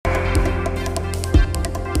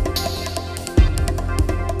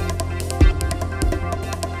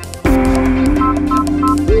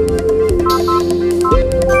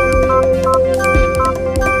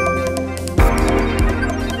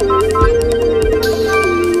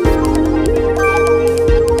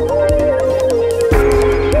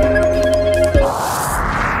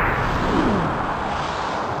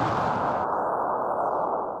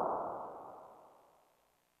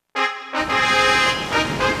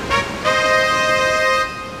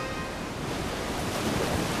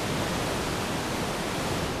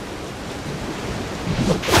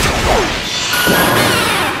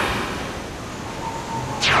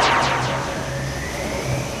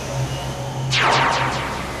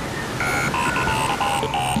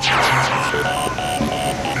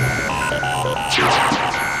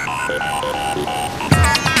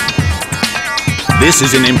This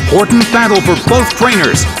is an important battle for both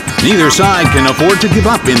trainers. Neither side can afford to give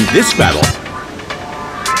up in this battle.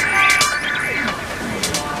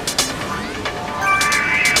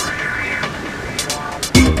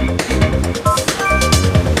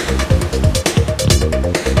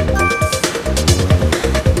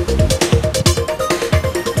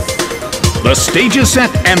 The stage is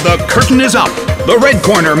set and the curtain is up. The red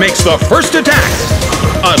corner makes the first attack.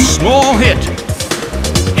 A small hit.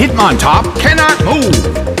 Hitmontop cannot move.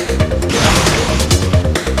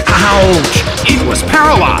 Ouch! It was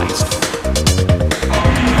paralyzed.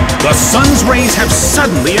 The sun's rays have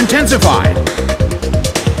suddenly intensified.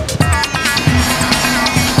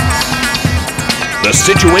 The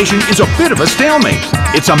situation is a bit of a stalemate.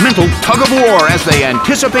 It's a mental tug-of-war as they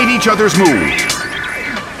anticipate each other's moves.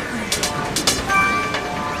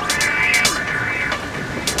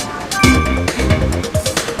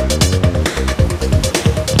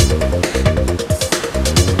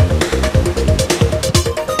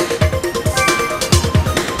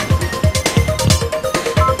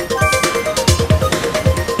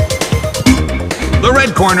 The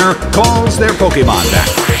red corner calls their Pokemon back.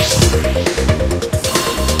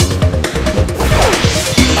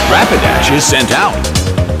 Rapidash is sent out.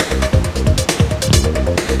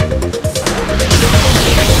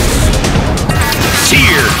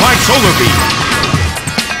 Seared by Solar Beam.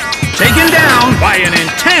 Taken down by an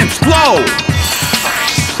intense blow.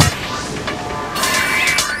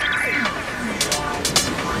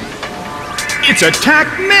 Its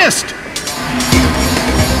attack missed.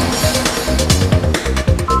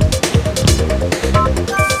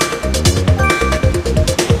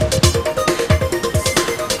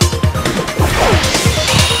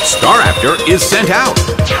 Staraptor is sent out.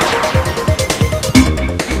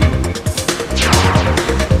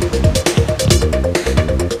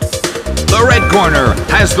 The red corner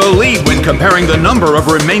has the lead when comparing the number of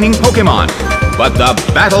remaining Pokemon, but the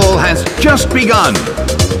battle has just begun.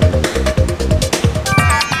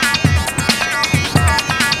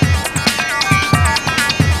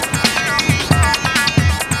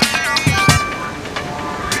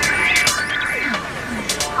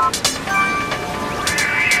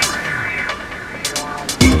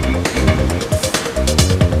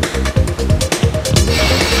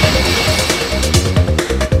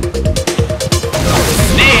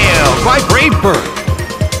 By Brave Bird.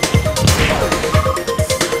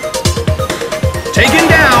 Taken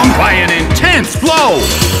down by an intense blow.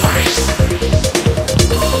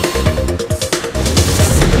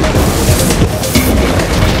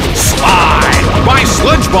 Slide by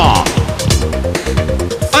Sludge Bomb.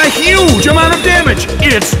 A huge amount of damage.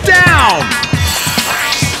 It's down.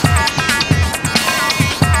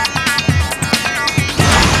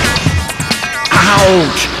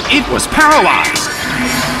 Ouch! It was paralyzed.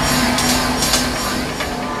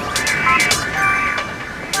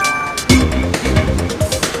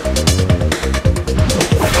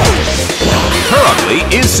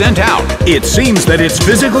 Purugly is sent out. It seems that its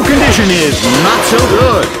physical condition is not so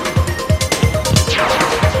good.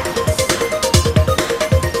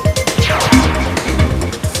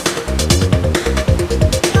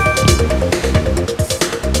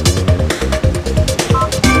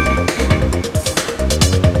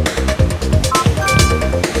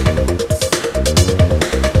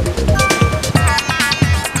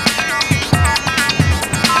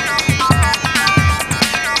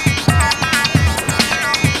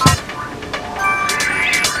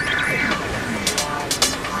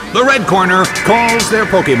 The red corner calls their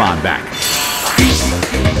Pokemon back.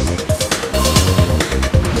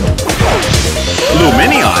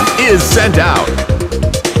 Lumineon is sent out.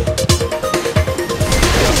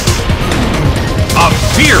 A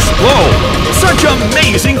fierce blow! Such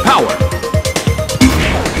amazing power!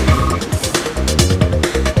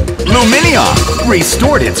 Lumineon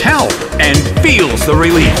restored its health and feels the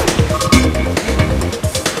relief.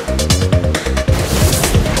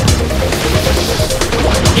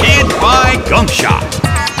 By Gunk Shot.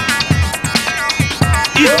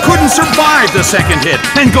 It couldn't survive the second hit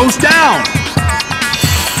and goes down.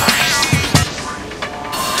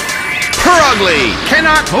 Purugly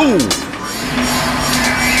cannot move.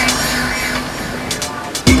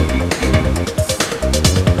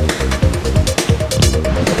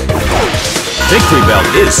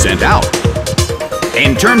 Victreebel is sent out.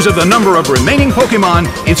 In terms of the number of remaining Pokemon,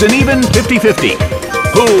 it's an even 50-50.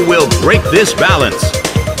 Who will break this balance?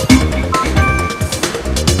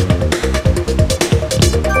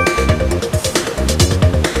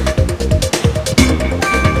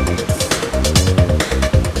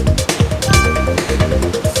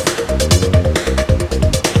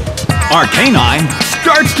 Arcanine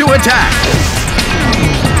starts to attack.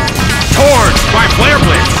 Torched by Flare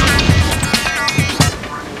Blitz.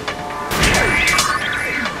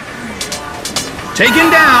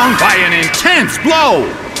 Taken down by an intense blow.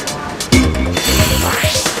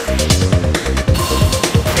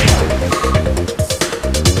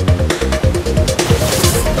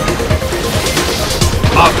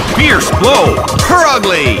 A fierce blow.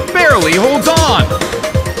 Purugly barely holds on.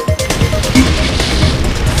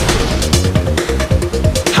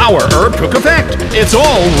 Power Herb took effect. It's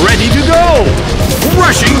all ready to go.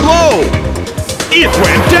 Rushing blow. It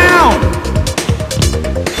went down.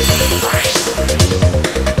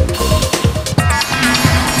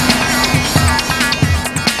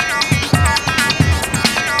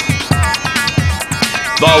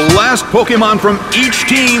 The last Pokemon from each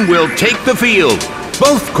team will take the field.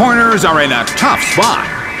 Both corners are in a tough spot.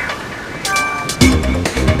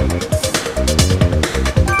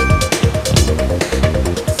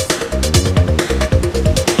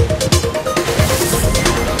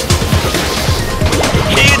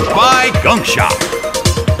 Hit by Gunk Shot.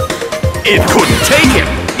 It couldn't take him.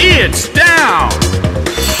 It's down.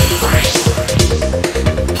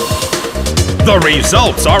 The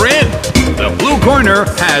results are in. The blue corner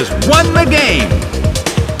has won the game.